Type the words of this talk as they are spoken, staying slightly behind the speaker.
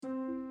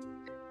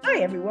Hi,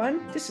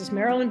 everyone. This is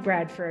Marilyn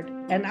Bradford,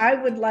 and I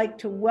would like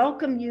to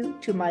welcome you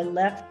to my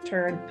Left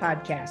Turn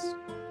podcast.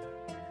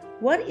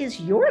 What is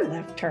your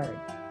left turn?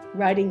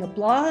 Writing a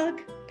blog,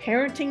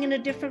 parenting in a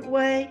different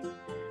way,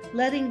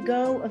 letting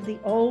go of the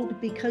old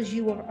because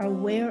you are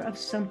aware of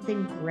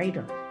something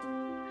greater.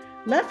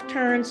 Left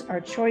turns are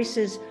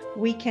choices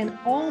we can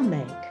all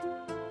make.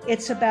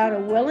 It's about a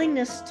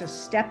willingness to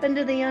step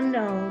into the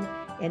unknown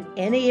in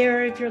any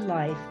area of your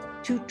life,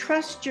 to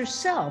trust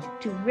yourself,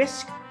 to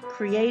risk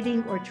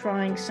creating or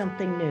trying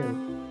something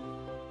new.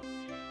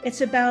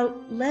 It's about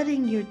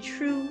letting your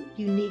true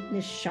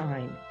uniqueness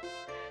shine.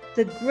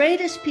 The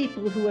greatest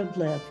people who have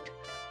lived,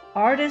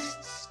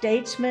 artists,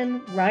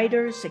 statesmen,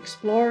 writers,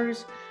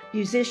 explorers,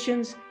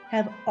 musicians,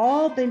 have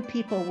all been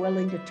people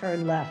willing to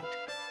turn left.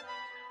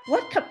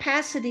 What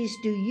capacities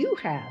do you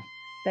have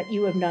that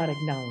you have not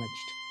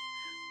acknowledged?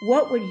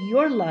 What would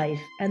your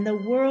life and the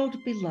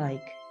world be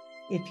like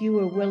if you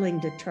were willing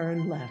to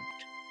turn left?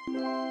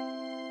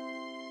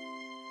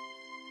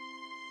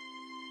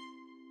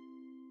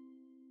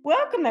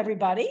 Welcome,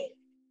 everybody,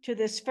 to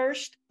this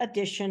first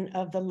edition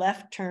of the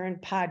Left Turn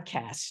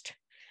podcast.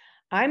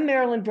 I'm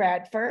Marilyn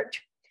Bradford,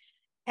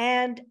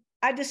 and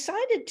I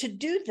decided to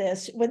do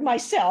this with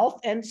myself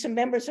and some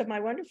members of my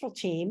wonderful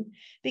team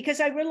because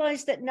I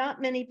realized that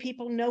not many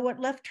people know what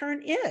left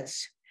turn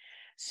is.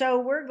 So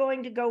we're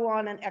going to go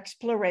on an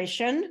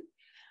exploration.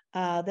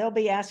 They'll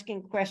be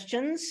asking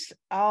questions.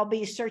 I'll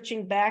be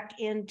searching back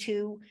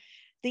into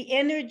the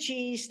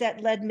energies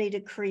that led me to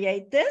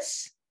create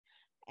this.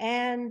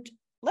 And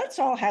let's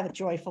all have a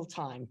joyful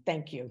time.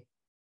 Thank you.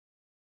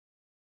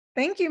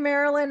 Thank you,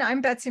 Marilyn.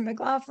 I'm Betsy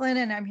McLaughlin,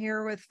 and I'm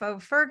here with Fo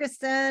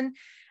Ferguson.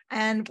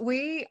 And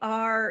we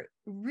are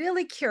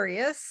really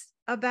curious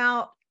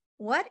about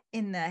what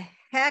in the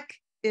heck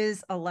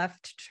is a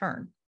left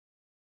turn?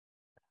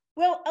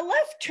 Well, a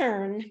left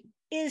turn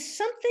is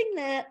something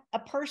that a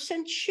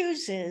person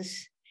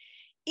chooses,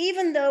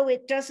 even though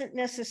it doesn't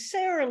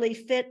necessarily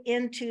fit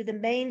into the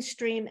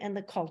mainstream and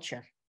the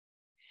culture.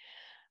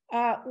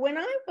 When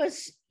I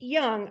was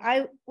young,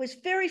 I was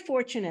very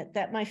fortunate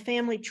that my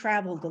family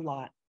traveled a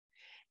lot.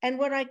 And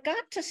what I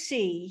got to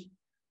see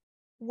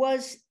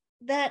was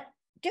that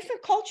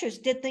different cultures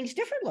did things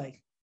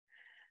differently.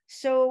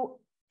 So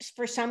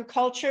for some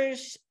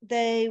cultures,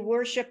 they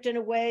worshiped in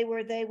a way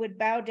where they would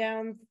bow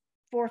down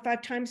 4 or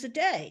 5 times a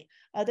day.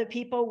 Other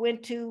people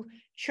went to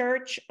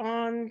church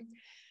on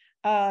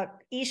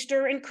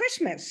Easter and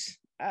Christmas.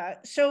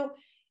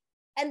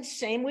 And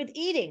same with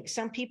eating.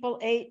 Some people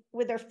ate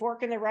with their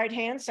fork in their right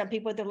hand, some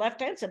people with their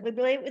left hand, some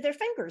people ate with their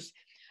fingers.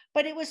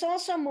 But it was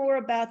also more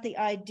about the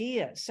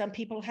ideas. Some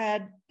people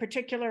had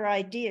particular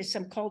ideas,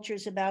 some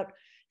cultures about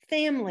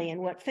family and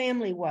what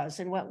family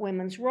was and what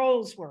women's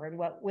roles were and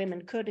what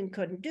women could and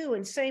couldn't do,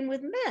 and same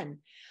with men.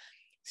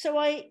 So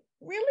I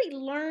really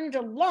learned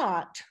a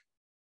lot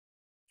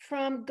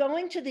from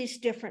going to these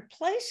different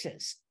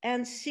places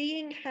and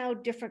seeing how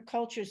different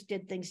cultures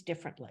did things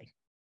differently.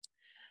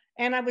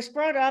 And I was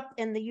brought up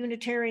in the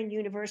Unitarian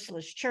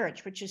Universalist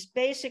Church, which is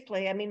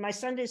basically, my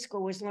Sunday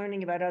school was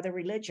learning about other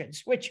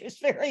religions, which is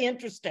very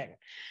interesting.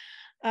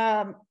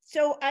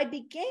 So I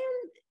began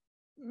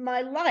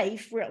my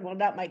life, well,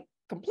 not my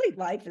complete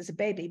life as a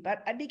baby,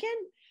 but I began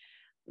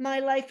my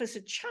life as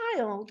a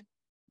child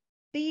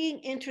being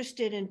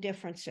interested in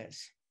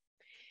differences.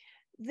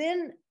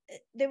 Then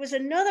there was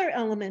another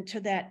element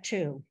to that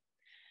too.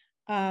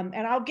 And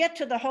I'll get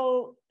to the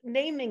whole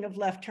naming of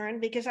left turn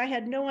because I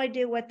had no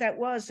idea what that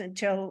was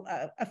until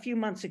a few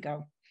months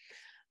ago.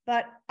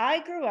 But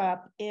I grew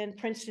up in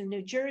Princeton,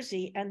 New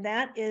Jersey, and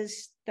that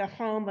is the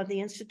home of the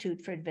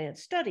Institute for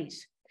Advanced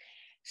Studies.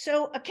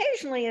 So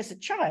occasionally as a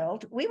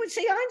child, we would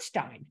see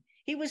Einstein.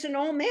 He was an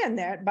old man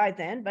there by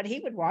then, but he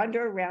would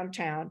wander around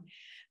town.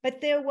 But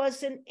there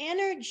was an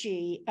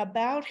energy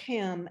about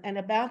him and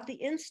about the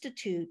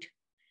Institute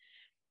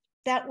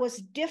that was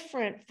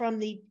different from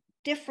the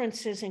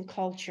differences in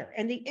culture.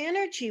 And the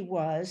energy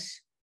was,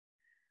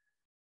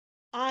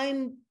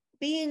 I'm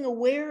being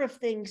aware of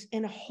things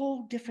in a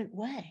whole different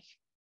way.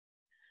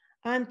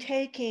 I'm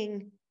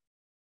taking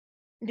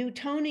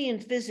Newtonian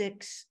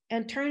physics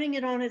and turning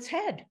it on its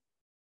head.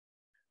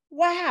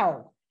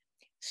 Wow.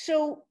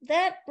 So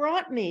that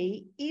brought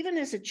me, even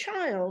as a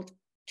child,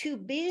 to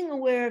being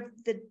aware of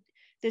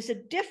there's a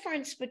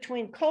difference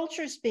between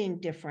cultures being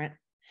different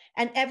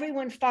and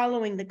everyone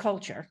following the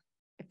culture,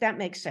 if that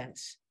makes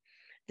sense.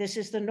 This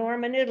is the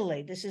norm in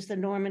Italy. This is the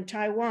norm in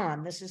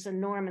Taiwan. This is the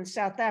norm in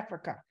South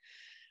Africa.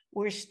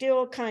 We're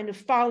still kind of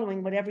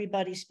following what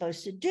everybody's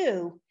supposed to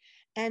do.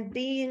 And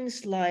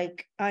beings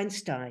like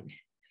Einstein.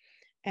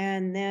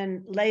 And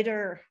then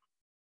later,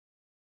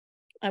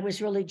 I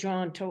was really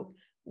drawn to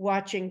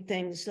watching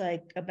things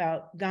like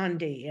about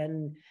Gandhi.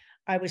 And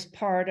I was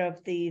part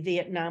of the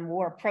Vietnam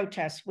War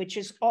protests, which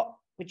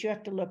you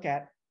have to look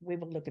at. We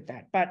will look at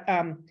that. But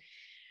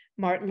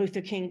Martin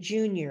Luther King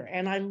Jr.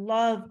 And I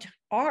loved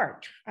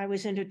art. I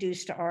was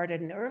introduced to art at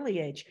an early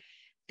age.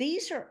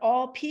 These are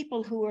all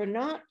people who are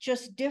not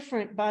just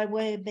different by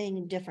way of being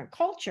in different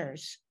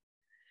cultures,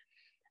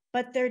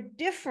 but they're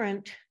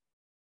different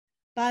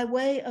by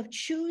way of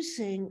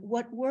choosing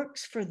what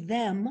works for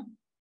them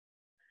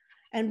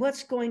and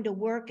what's going to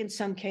work in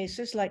some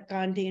cases, like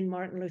Gandhi and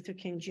Martin Luther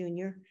King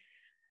Jr.,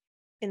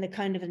 in the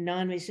kind of a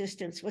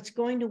non-resistance, what's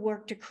going to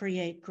work to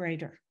create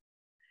greater.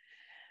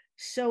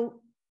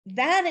 So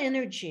that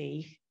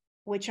energy,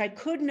 which I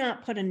could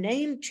not put a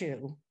name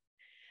to,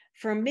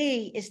 for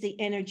me is the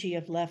energy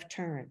of left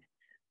turn.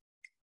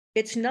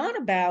 It's not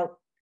about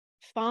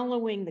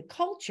following the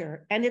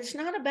culture, and it's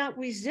not about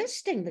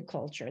resisting the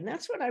culture. And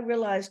that's what I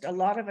realized a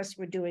lot of us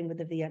were doing with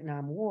the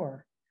Vietnam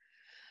War.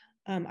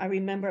 I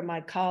remember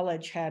my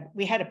college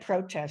we had a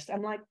protest.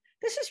 I'm like,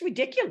 this is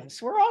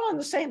ridiculous. We're all on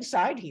the same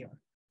side here.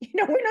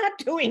 We're not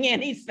doing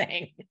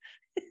anything.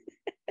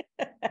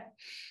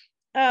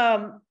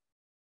 That's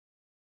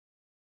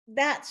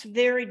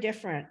very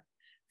different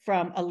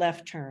from a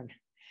left turn.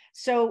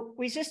 So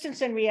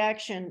resistance and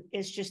reaction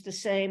is just the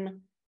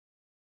same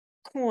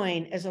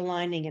coin as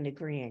aligning and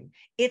agreeing.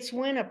 It's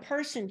when a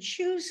person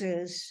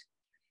chooses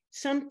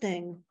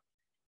something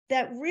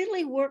that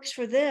really works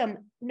for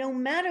them, no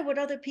matter what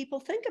other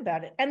people think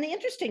about it. And the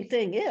interesting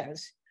thing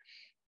is,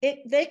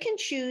 they can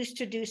choose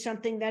to do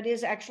something that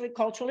is actually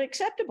culturally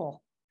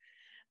acceptable,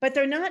 but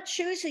they're not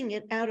choosing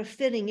it out of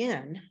fitting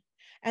in,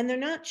 and they're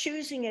not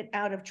choosing it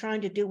out of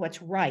trying to do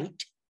what's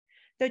right.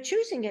 They're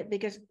choosing it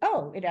because,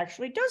 oh, it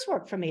actually does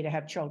work for me to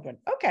have children.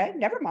 Okay,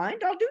 never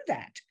mind, I'll do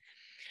that.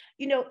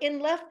 In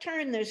left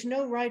turn, there's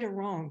no right or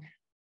wrong.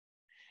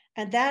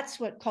 And that's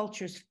what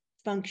cultures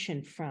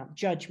function from,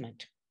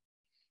 judgment.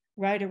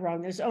 Right or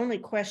wrong, there's only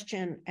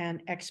question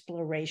and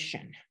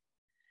exploration.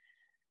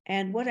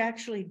 And what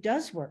actually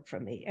does work for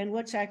me and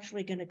what's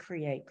actually going to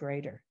create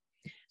greater.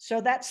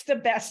 So that's the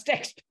best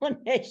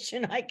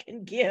explanation I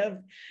can give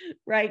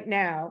right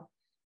now.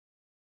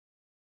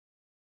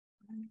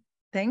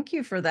 Thank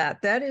you for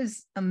that. That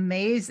is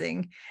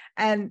amazing.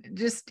 And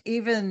just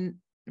even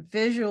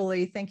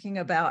visually thinking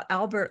about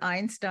Albert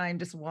Einstein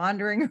just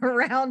wandering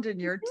around in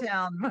your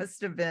town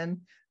must have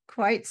been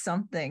quite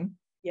something.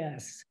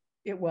 Yes,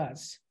 it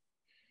was.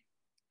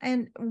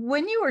 And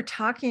when you were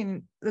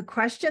talking, the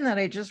question that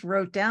I just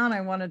wrote down, I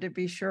wanted to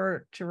be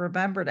sure to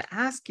remember to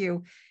ask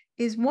you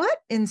is, what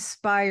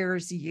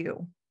inspires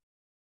you?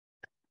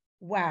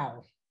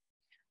 Wow.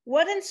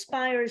 What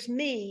inspires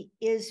me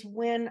is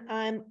when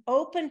I'm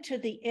open to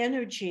the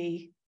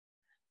energy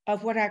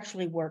of what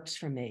actually works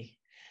for me.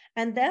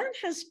 And that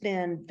has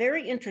been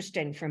very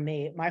interesting for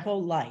me my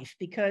whole life,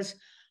 because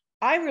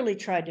I really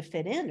tried to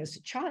fit in as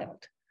a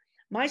child.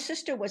 My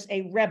sister was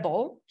a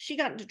rebel. She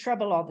got into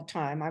trouble all the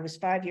time. I was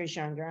 5 years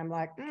younger. I'm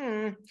like,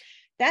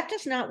 that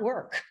does not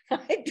work.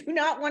 I do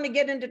not want to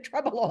get into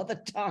trouble all the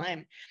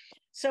time.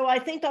 So I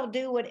think I'll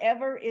do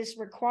whatever is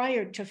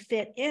required to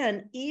fit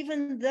in,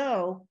 even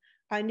though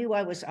I knew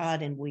I was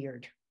odd and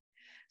weird.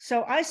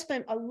 So I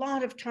spent a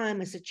lot of time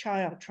as a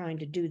child trying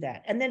to do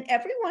that. And then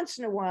every once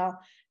in a while,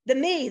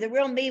 the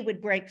real me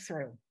would break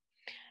through.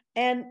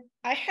 And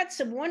I had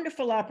some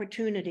wonderful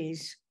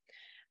opportunities.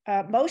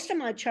 Most of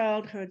my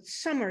childhood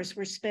summers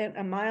were spent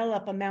a mile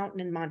up a mountain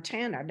in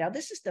Montana. Now,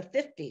 this is the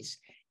 50s.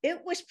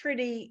 It was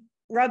pretty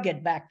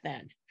rugged back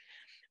then.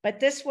 But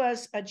this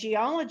was a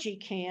geology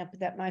camp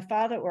that my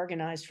father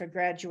organized for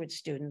graduate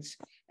students.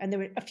 And there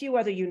were a few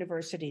other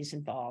universities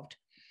involved.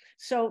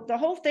 So the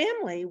whole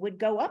family would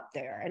go up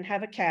there and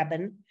have a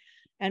cabin.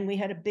 And we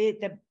had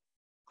the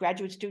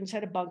graduate students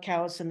had a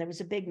bunkhouse, and there was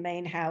a big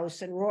main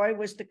house, and Roy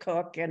was the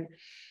cook. And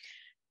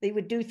they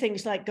would do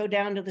things like go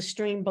down to the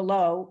stream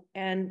below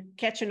and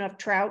catch enough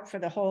trout for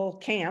the whole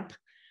camp.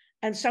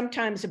 And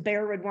sometimes a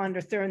bear would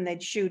wander through and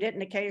they'd shoot it.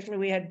 And occasionally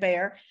we had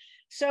bear.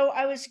 So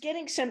I was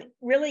getting some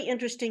really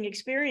interesting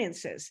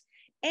experiences.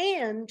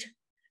 And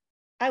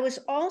I was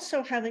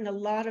also having a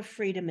lot of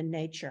freedom in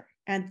nature.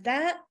 And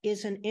that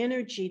is an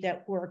energy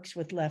that works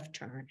with left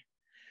turn,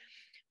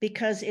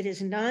 because it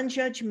is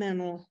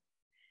non-judgmental.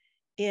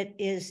 It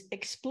is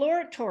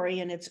exploratory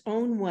in its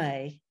own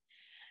way.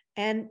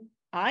 And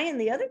I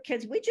and the other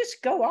kids, we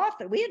just go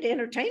off and we had to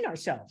entertain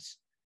ourselves.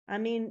 I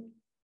mean,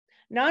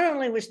 not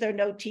only was there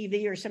no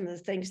TV or some of the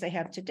things they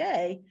have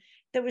today,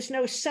 there was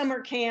no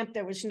summer camp.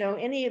 There was no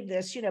any of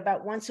this,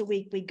 about once a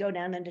week, we'd go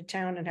down into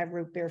town and have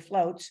root beer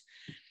floats.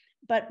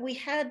 But we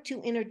had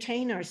to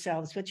entertain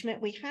ourselves, which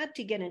meant we had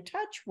to get in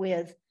touch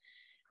with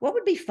what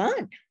would be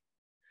fun.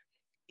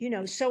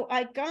 So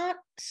I got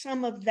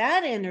some of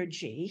that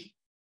energy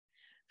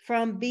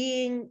from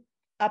being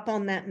up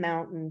on that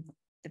mountain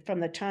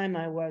from the time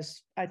I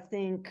was, I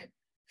think,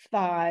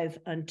 5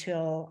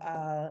 until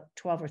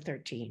 12 or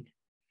 13.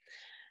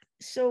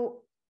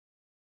 So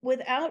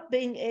without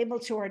being able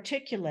to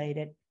articulate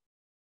it,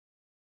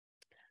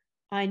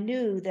 I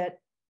knew that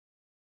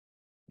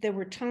there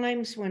were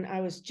times when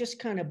I was just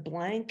kind of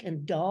blank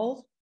and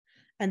dull,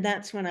 and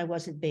that's when I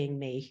wasn't being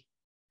me.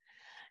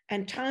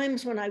 And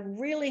times when I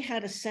really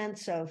had a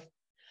sense of,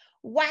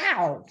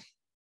 wow,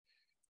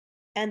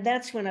 and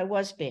that's when I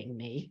was being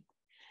me.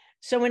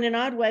 So in an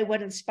odd way,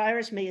 what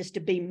inspires me is to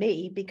be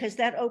me, because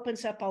that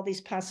opens up all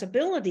these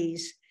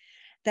possibilities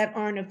that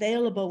aren't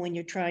available when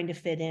you're trying to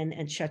fit in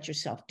and shut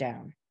yourself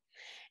down.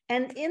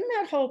 And in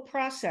that whole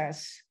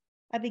process,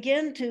 I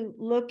began to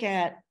look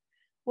at,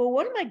 well,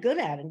 what am I good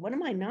at and what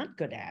am I not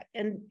good at?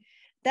 And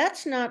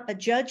that's not a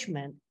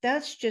judgment.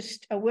 That's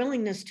just a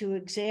willingness to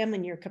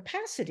examine your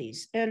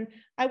capacities. And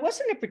I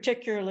wasn't a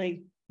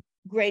particularly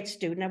great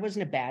student. I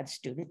wasn't a bad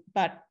student,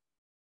 but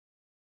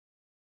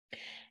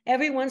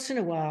every once in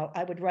a while,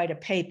 I would write a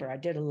paper. I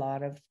did a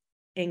lot of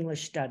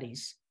English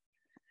studies.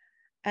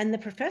 And the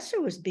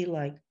professor would be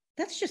like,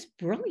 that's just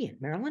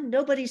brilliant, Marilyn.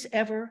 Nobody's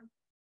ever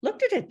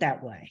looked at it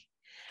that way.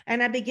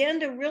 And I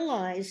began to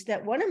realize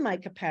that one of my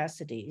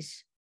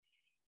capacities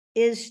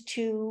is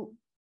to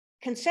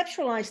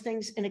conceptualize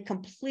things in a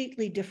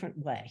completely different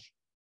way.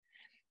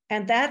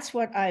 And that's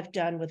what I've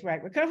done with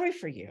Right Recovery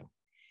for You.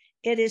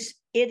 It is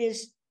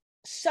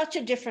such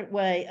a different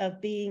way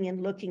of being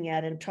and looking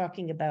at and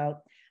talking about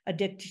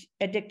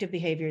addictive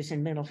behaviors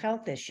and mental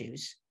health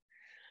issues,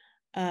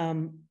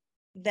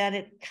 that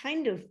it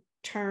kind of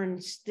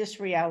turns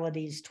this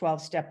reality's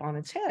 12-step on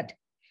its head.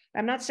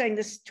 I'm not saying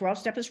this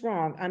 12-step is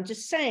wrong. I'm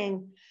just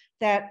saying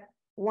that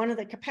one of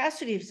the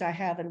capacities I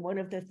have and one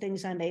of the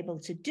things I'm able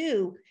to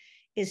do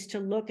is to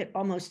look at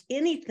almost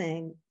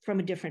anything from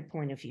a different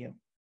point of view.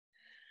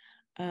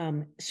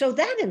 So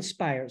that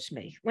inspires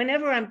me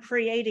whenever I'm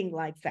creating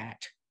like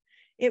that.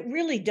 It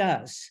really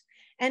does.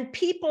 And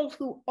people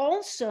who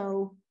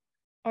also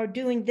are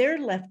doing their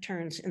left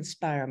turns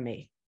inspire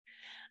me.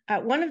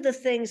 One of the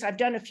things, I've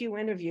done a few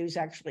interviews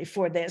actually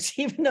for this,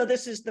 even though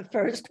this is the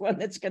first one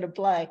that's going to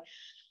play.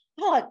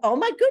 Oh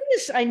my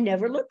goodness, I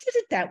never looked at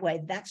it that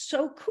way. That's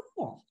so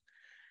cool.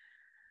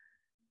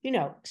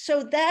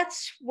 So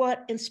that's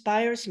what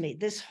inspires me,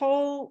 this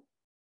whole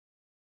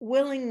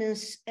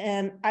willingness,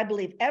 and I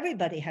believe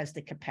everybody has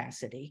the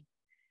capacity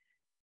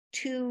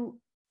to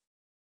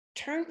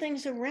turn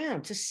things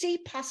around, to see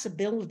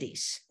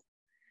possibilities,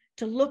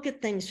 to look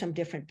at things from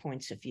different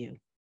points of view.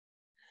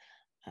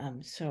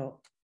 So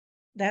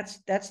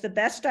that's the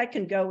best I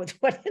can go with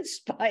what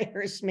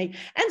inspires me.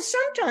 And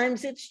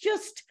sometimes it's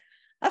just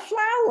a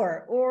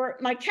flower, or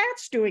my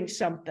cat's doing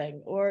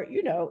something, or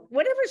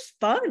whatever's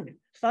fun.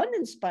 Fun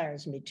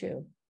inspires me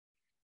too.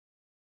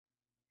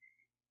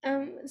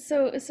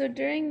 So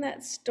during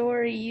that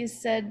story, you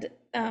said,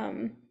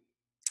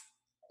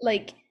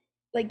 like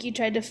you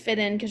tried to fit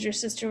in because your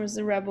sister was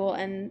the rebel,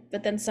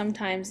 but then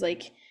sometimes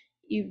like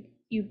you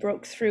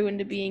broke through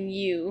into being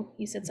you.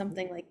 You said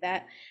something like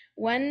that.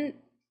 When,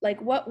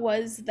 what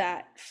was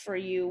that for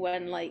you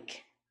when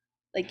like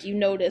you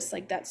noticed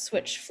like that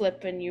switch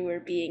flip and you were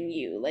being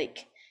you?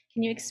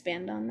 Can you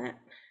expand on that?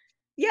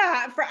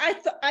 Yeah,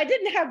 I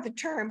didn't have the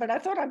term, but I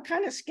thought I'm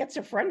kind of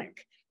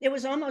schizophrenic. It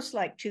was almost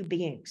like two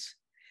beings.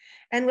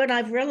 And what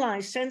I've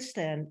realized since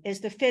then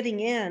is the fitting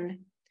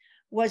in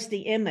was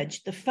the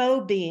image, the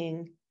faux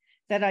being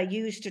that I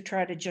used to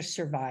try to just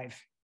survive.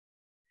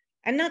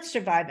 And not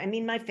survive. I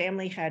mean, my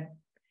family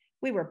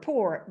we were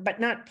poor, but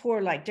not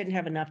poor like didn't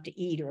have enough to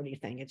eat or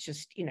anything. It's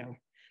just,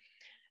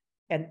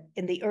 and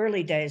in the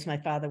early days, my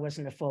father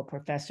wasn't a full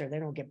professor. They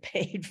don't get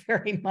paid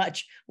very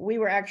much. We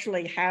were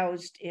actually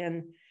housed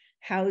in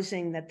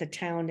housing that the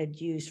town had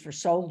used for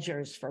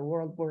soldiers for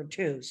World War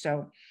II.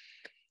 So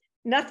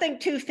nothing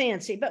too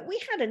fancy, but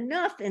we had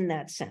enough in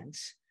that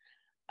sense.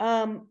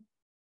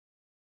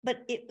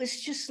 But it was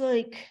just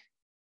like,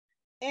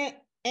 and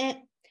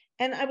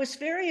I was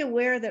very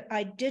aware that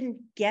I didn't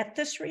get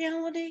this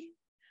reality.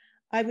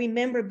 I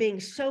remember being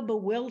so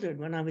bewildered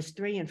when I was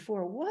 3 and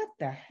 4. What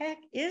the heck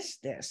is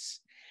this?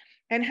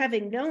 And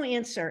having no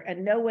answer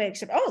and no way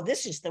except, oh,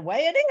 this is the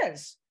way it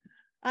is.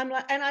 And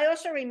I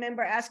also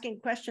remember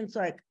asking questions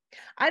like,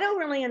 I don't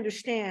really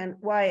understand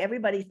why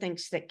everybody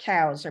thinks that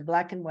cows are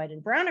black and white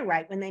and brown and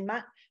white when they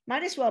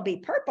might as well be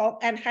purple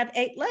and have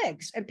 8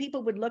 legs. And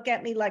people would look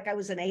at me like I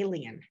was an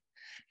alien.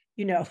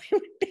 It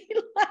would be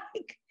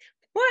like,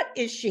 what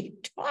is she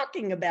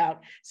talking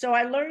about? So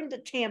I learned to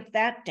tamp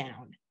that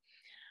down.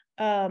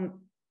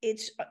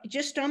 It's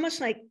just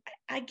almost like,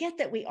 I get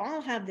that we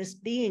all have this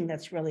being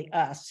that's really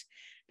us,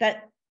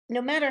 that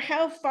no matter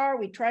how far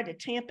we try to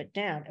tamp it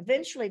down,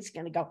 eventually it's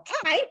going to go,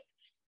 hi,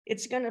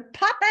 it's going to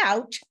pop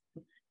out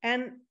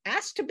and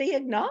ask to be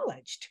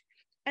acknowledged.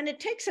 And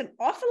it takes an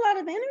awful lot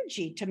of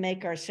energy to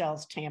make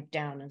ourselves tamp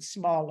down and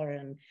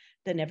smaller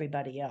than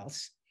everybody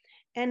else.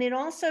 And it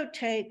also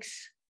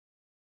takes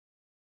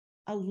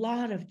a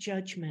lot of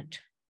judgment,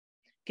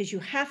 because you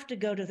have to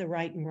go to the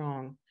right and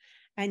wrong.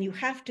 And you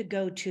have to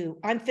go to,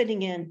 I'm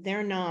fitting in,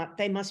 they're not,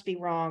 they must be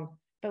wrong.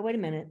 But wait a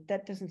minute,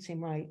 that doesn't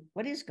seem right.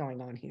 What is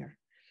going on here?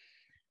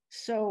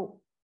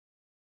 So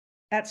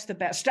that's the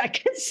best I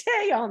can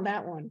say on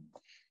that one.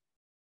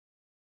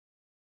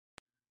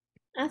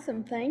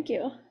 Awesome, thank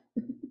you.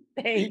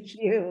 Thank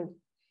you.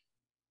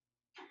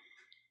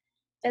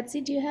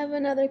 Betsy, do you have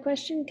another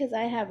question? Because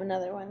I have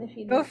another one if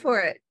you Go do. for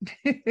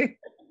it.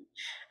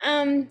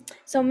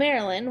 So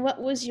Marilyn,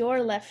 what was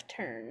your left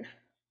turn?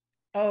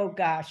 Oh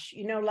gosh,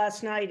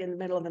 last night in the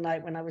middle of the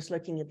night when I was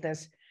looking at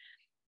this,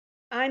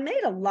 I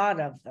made a lot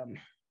of them.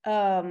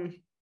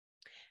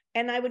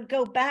 And I would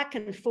go back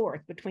and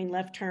forth between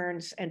left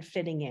turns and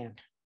fitting in.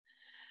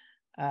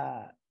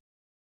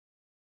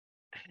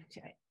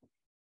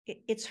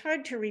 it's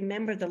hard to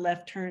remember the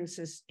left turns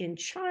as in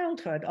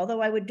childhood,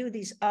 although I would do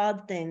these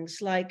odd things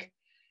like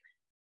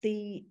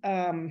the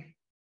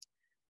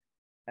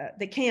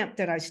camp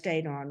that I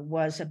stayed on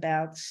was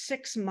about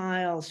 6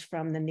 miles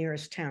from the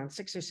nearest town,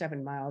 6 or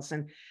 7 miles.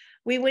 And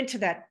we went to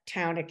that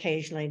town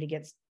occasionally to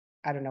get,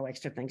 I don't know,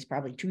 extra things,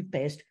 probably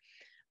toothpaste.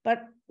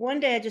 But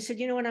one day I just said,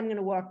 you know what, I'm going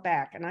to walk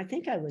back. And I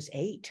think I was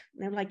 8.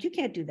 And they're like, you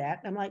can't do that.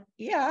 And I'm like,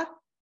 yeah,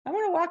 I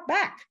want to walk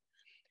back.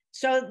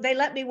 So they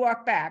let me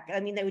walk back. I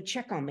mean, they would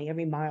check on me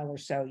every mile or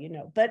so, you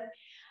know, but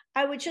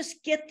I would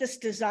just get this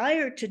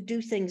desire to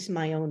do things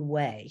my own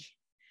way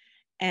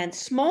and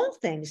small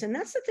things. And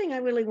that's the thing I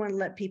really want to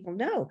let people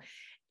know.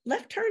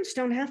 Left turns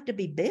don't have to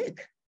be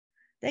big.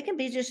 They can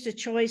be just a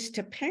choice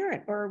to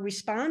parent or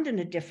respond in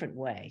a different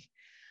way.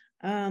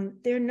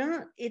 They're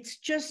not, it's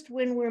just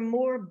when we're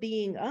more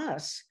being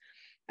us.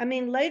 I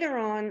mean, later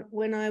on,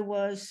 when I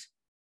was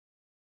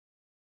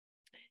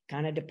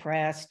kind of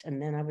depressed,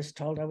 and then I was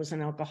told I was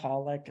an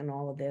alcoholic and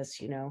all of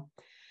this, you know,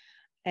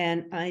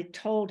 and I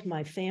told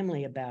my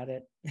family about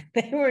it.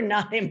 They were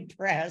not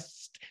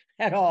impressed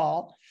at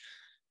all.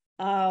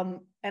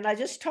 And I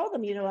just told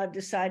them, you know, I've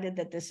decided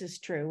that this is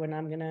true and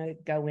I'm going to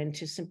go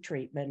into some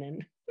treatment.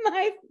 And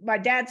my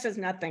dad says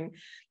nothing.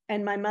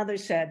 And my mother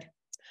said,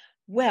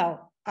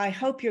 well, I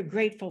hope you're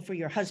grateful for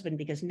your husband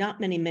because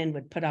not many men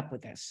would put up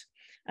with this.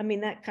 I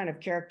mean, that kind of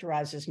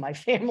characterizes my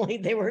family.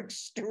 They were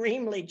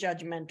extremely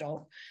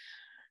judgmental.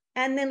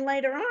 And then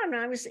later on,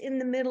 I was in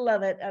the middle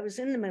of it. I was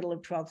in the middle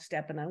of 12th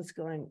step and I was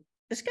going,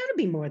 there's got to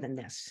be more than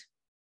this.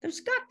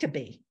 There's got to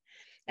be.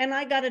 And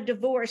I got a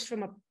divorce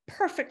from a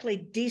perfectly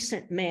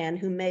decent man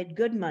who made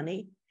good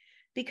money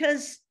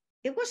because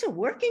it wasn't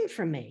working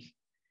for me.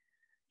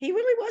 He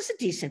really was a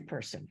decent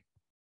person.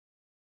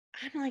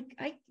 I'm like,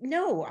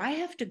 I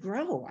have to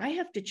grow. I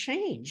have to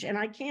change. And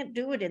I can't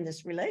do it in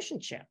this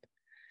relationship.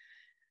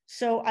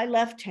 So I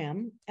left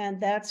him.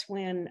 And that's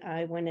when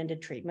I went into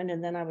treatment.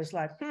 And then I was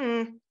like,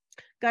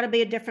 got to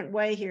be a different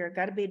way here.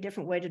 Got to be a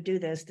different way to do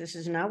this. This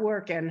is not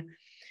working.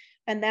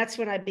 And that's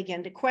when I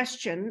began to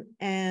question.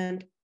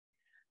 And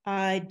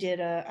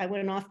I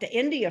went off to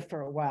India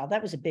for a while.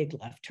 That was a big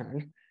left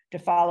turn to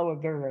follow a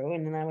guru.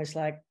 And then I was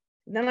like,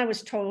 then I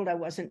was told I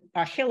wasn't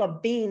a hill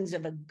of beans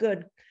of a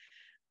good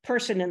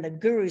person in the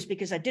gurus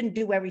because I didn't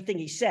do everything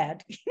he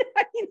said.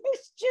 I mean,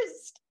 it's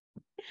just,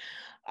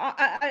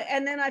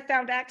 and then I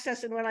found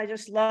Access. And what I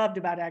just loved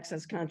about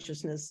Access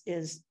Consciousness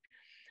is,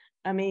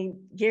 I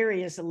mean,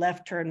 Gary is a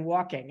left turn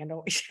walking and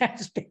always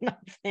has been, I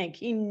think.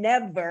 He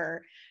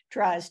never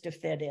tries to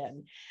fit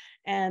in.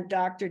 And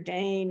Dr.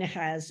 Dane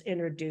has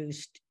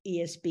introduced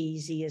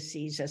ESBs,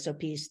 ESCs,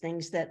 SOPs,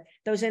 things that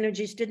those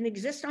energies didn't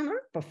exist on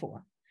Earth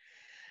before.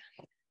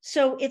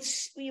 So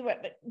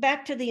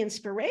back to the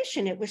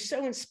inspiration. It was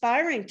so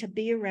inspiring to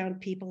be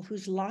around people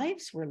whose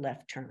lives were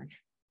left turn.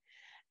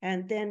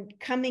 And then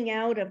coming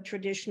out of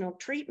traditional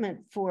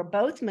treatment for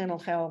both mental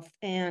health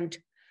and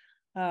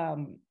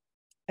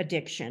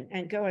addiction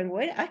and going,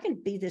 wait, I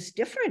can be this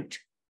different.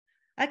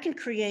 I can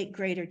create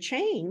greater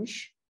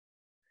change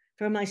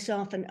for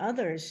myself and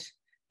others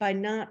by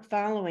not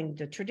following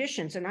the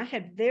traditions. And I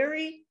had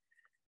very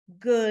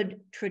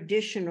good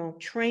traditional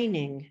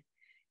training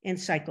in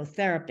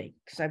psychotherapy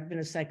because I've been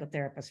a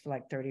psychotherapist for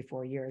like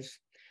 34 years.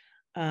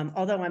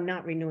 Although I'm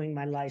not renewing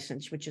my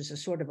license, which is a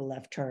sort of a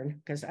left turn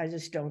because I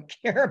just don't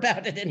care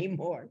about it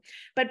anymore.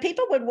 But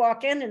people would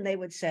walk in and they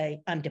would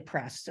say, I'm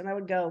depressed. And I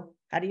would go,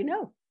 how do you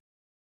know?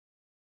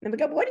 And they would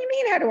go, what do you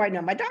mean, how do I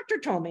know? My doctor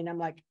told me. And I'm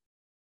like,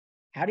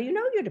 how do you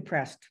know you're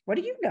depressed? What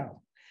do you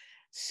know?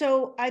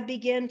 So I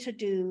began to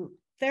do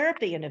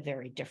therapy in a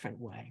very different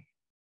way.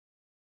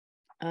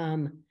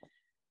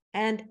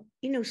 And,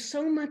 you know,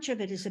 so much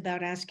of it is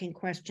about asking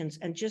questions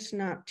and just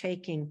not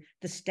taking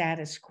the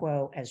status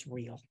quo as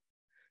real,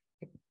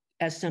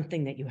 as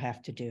something that you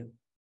have to do,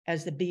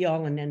 as the be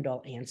all and end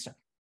all answer.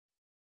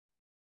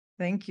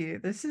 Thank you.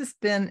 This has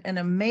been an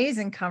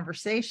amazing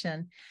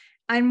conversation.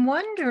 I'm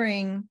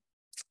wondering,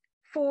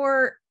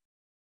 for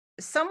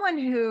someone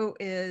who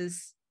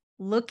is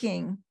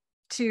looking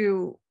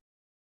to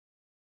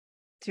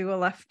do a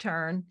left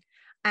turn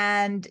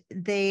and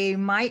they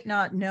might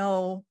not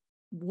know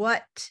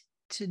what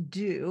to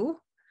do,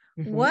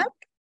 what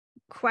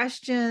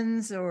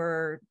questions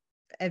or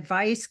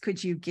advice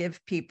could you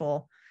give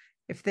people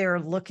if they're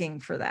looking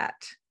for that?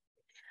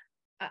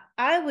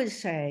 I would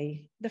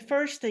say the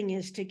first thing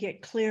is to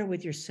get clear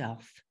with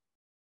yourself.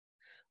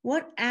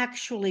 What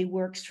actually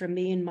works for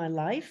me in my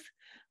life?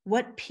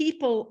 What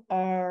people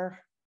are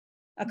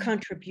a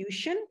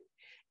contribution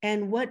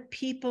and what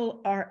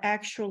people are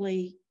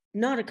actually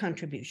not a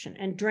contribution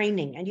and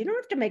draining. And you don't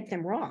have to make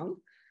them wrong.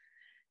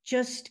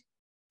 Just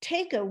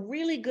take a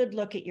really good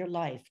look at your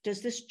life.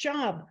 Does this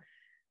job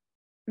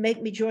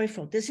make me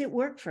joyful? Does it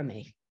work for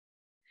me?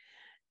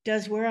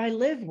 Does where I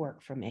live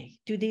work for me?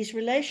 Do these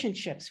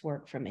relationships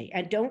work for me?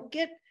 And don't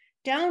get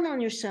down on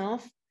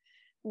yourself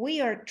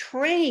we are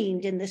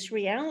trained in this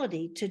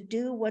reality to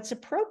do what's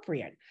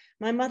appropriate.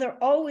 My mother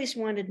always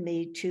wanted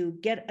me to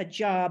get a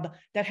job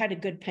that had a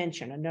good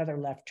pension, another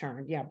left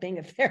turn. Yeah, being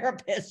a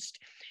therapist.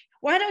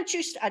 Why don't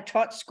you, I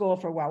taught school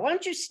for a while. Why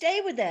don't you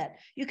stay with that?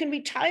 You can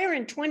retire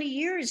in 20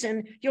 years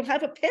and you'll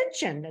have a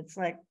pension. It's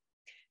like,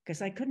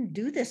 because I couldn't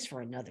do this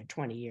for another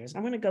 20 years.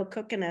 I'm going to go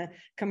cook in a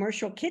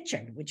commercial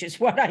kitchen, which is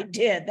what I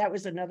did. That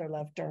was another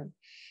left turn.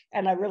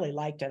 And I really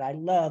liked it. I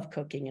love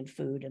cooking and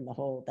food and that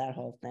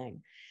whole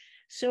thing.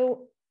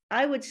 So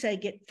I would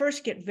say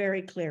first get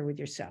very clear with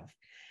yourself,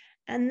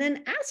 and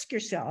then ask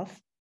yourself,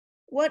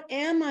 what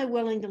am I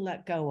willing to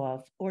let go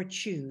of or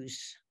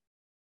choose?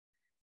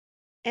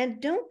 And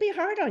don't be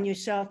hard on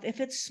yourself if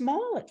it's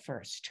small at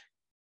first.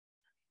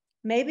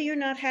 Maybe you're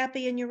not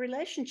happy in your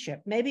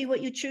relationship. Maybe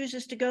what you choose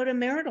is to go to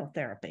marital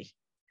therapy.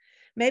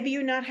 Maybe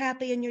you're not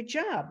happy in your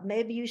job.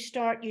 Maybe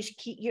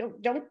you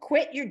don't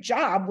quit your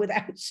job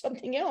without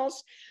something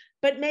else,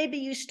 but maybe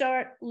you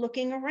start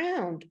looking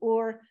around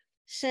or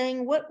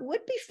saying, what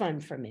would be fun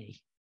for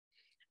me?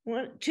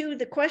 Two of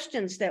the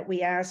questions that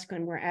we ask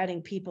when we're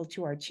adding people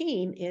to our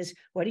team is,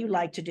 what do you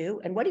like to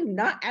do? And what do you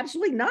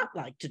absolutely not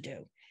like to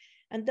do?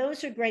 And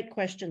those are great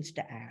questions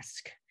to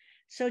ask.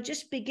 So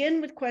just begin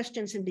with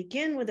questions and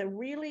begin with a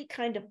really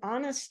kind of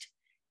honest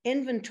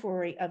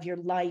inventory of your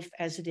life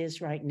as it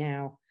is right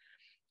now.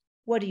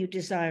 What do you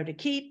desire to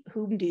keep?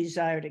 Whom do you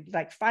desire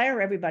to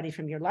fire everybody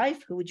from your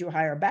life? Who would you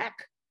hire back?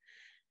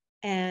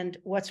 And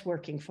what's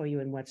working for you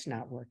and what's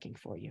not working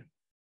for you.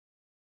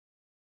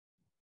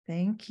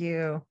 Thank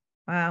you.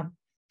 Wow.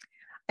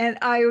 And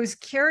I was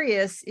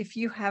curious if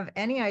you have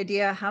any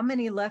idea how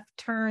many left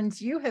turns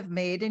you have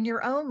made in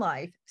your own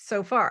life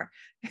so far.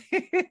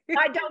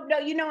 I don't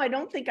know. I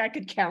don't think I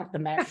could count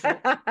them actually.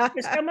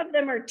 Some of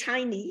them are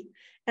tiny,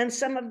 and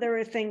some of them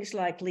are things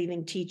like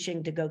leaving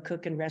teaching to go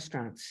cook in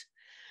restaurants,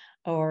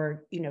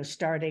 or,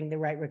 starting the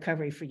Right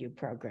Recovery for You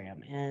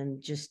program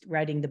and just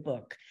writing the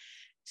book.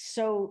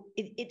 So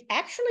it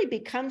actually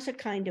becomes a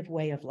kind of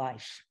way of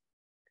life.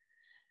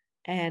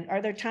 And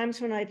are there times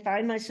when I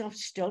find myself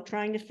still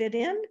trying to fit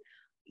in?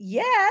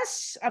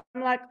 Yes.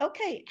 I'm like,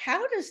 okay,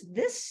 how does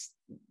this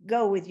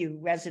go with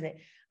you, resonate?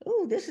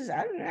 Oh,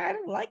 I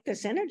don't like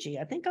this energy.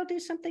 I think I'll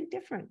do something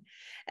different.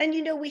 And,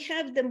 we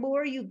have the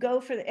more you go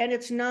for, and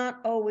it's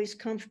not always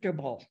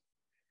comfortable.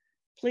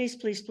 Please,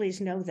 please, please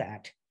know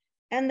that.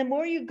 And the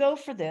more you go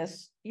for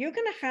this, you're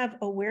going to have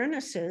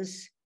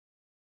awarenesses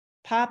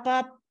pop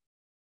up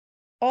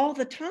all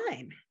the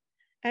time.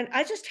 And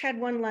I just had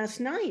one last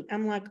night.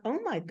 I'm like, oh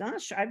my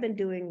gosh, I've been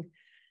doing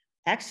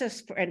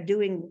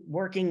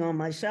working on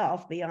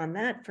myself beyond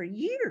that for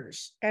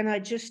years. And I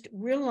just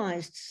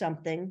realized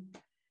something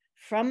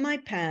from my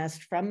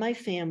past, from my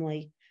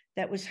family,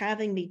 that was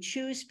having me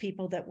choose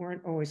people that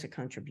weren't always a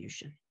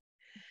contribution.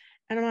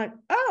 And I'm like,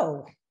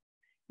 oh,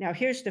 now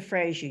here's the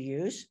phrase you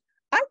use.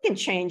 I can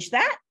change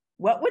that.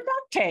 What would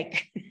that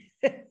take?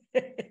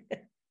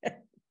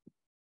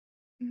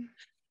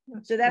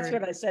 So that's great.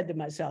 what I said to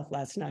myself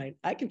last night.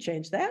 I can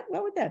change that.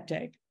 What would that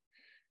take?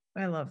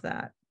 I love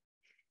that.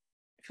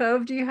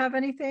 Fove, do you have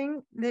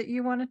anything that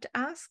you wanted to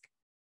ask?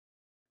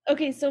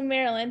 Okay, so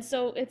Marilyn,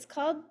 so it's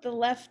called the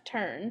left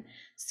turn.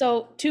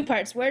 So 2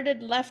 parts. Where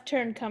did left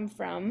turn come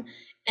from?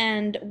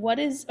 And what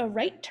is a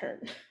right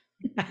turn?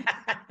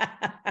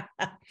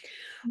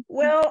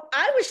 Well,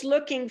 I was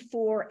looking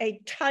for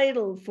a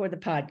title for the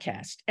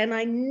podcast, and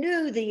I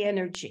knew the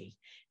energy.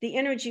 The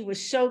energy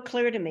was so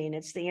clear to me, and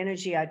it's the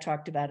energy I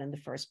talked about in the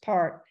first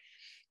part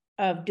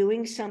of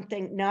doing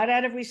something not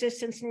out of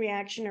resistance and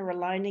reaction or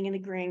aligning and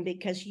agreeing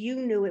because you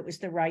knew it was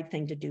the right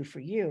thing to do for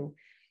you.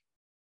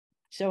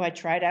 So I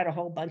tried out a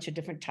whole bunch of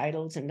different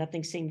titles and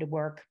nothing seemed to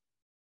work.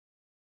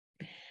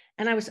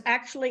 And I was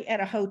actually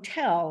at a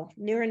hotel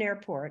near an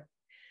airport,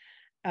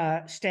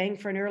 staying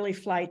for an early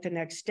flight the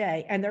next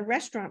day. And the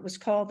restaurant was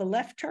called The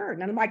Left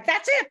Turn. And I'm like,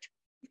 that's it.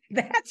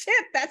 That's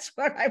it. That's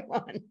what I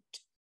want.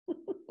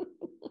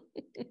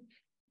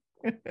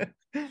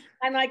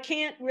 And I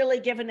can't really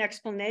give an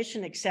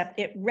explanation except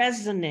it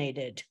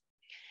resonated.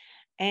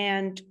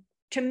 And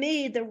to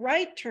me, the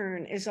right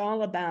turn is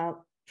all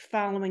about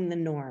following the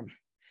norm,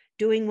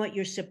 doing what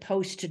you're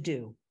supposed to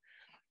do.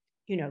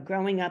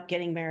 Growing up,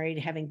 getting married,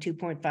 having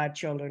 2.5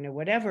 children, or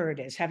whatever it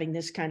is, having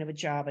this kind of a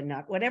job and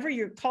not whatever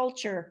your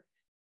culture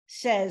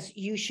says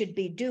you should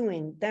be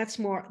doing. That's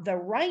more the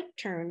right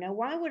turn. Now,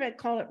 why would I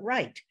call it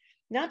right?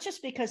 Not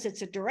just because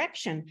it's a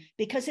direction,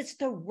 because it's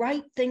the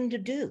right thing to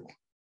do.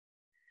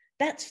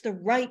 That's the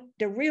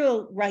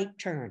real right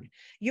turn.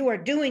 You are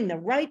doing the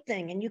right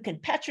thing, and you can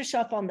pat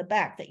yourself on the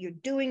back that you're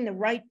doing the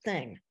right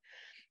thing.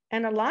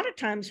 And a lot of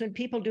times when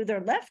people do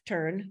their left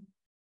turn,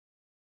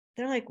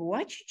 they're like,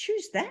 why'd you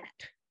choose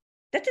that?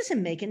 That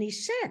doesn't make any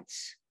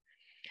sense.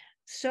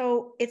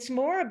 So it's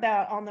more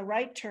about on the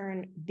right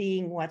turn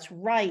being what's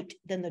right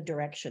than the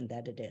direction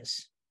that it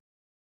is.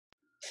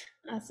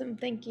 Awesome.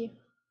 Thank you.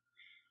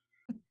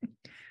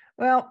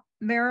 Well,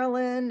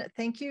 Marilyn,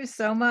 thank you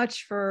so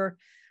much for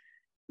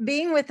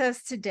being with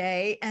us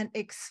today and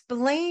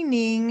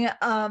explaining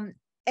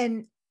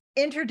and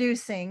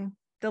introducing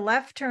the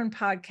Left Turn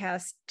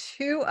podcast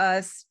to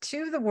us,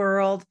 to the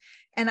world.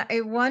 And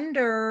I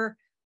wonder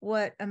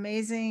what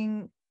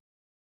amazing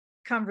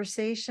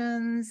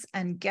conversations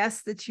and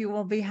guests that you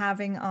will be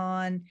having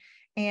on,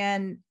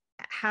 and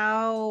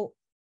how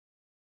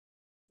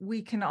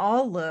we can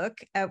all look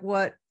at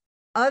what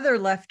other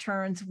left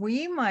turns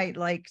we might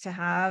like to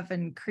have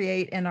and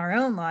create in our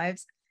own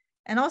lives,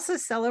 and also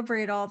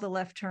celebrate all the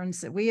left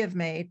turns that we have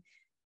made.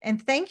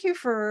 And thank you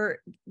for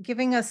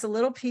giving us a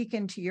little peek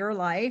into your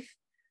life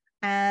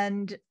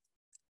and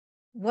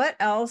what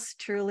else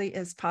truly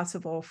is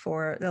possible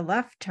for the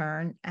left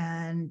turn.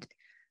 And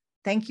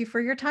thank you for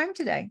your time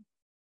today.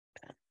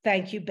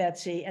 Thank you,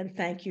 Betsy, and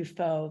thank you,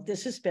 Fo.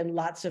 This has been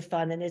lots of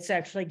fun, and it's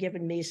actually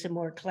given me some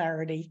more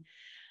clarity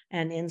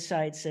and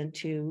insights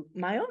into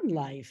my own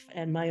life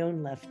and my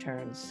own left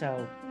turns.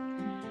 So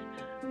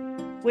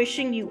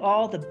wishing you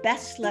all the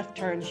best left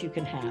turns you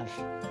can have.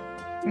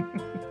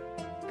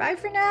 Bye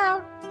for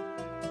now.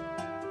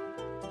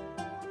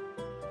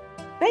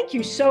 Thank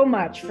you so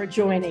much for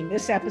joining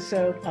this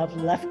episode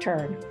of Left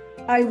Turn.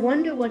 I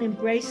wonder what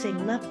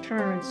embracing left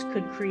turns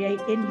could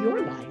create in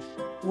your life.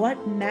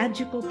 What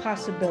magical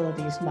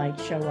possibilities might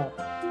show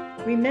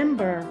up.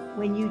 Remember,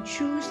 when you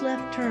choose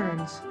left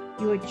turns,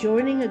 you are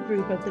joining a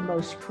group of the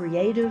most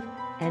creative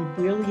and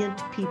brilliant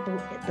people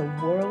the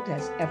world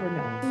has ever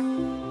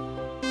known.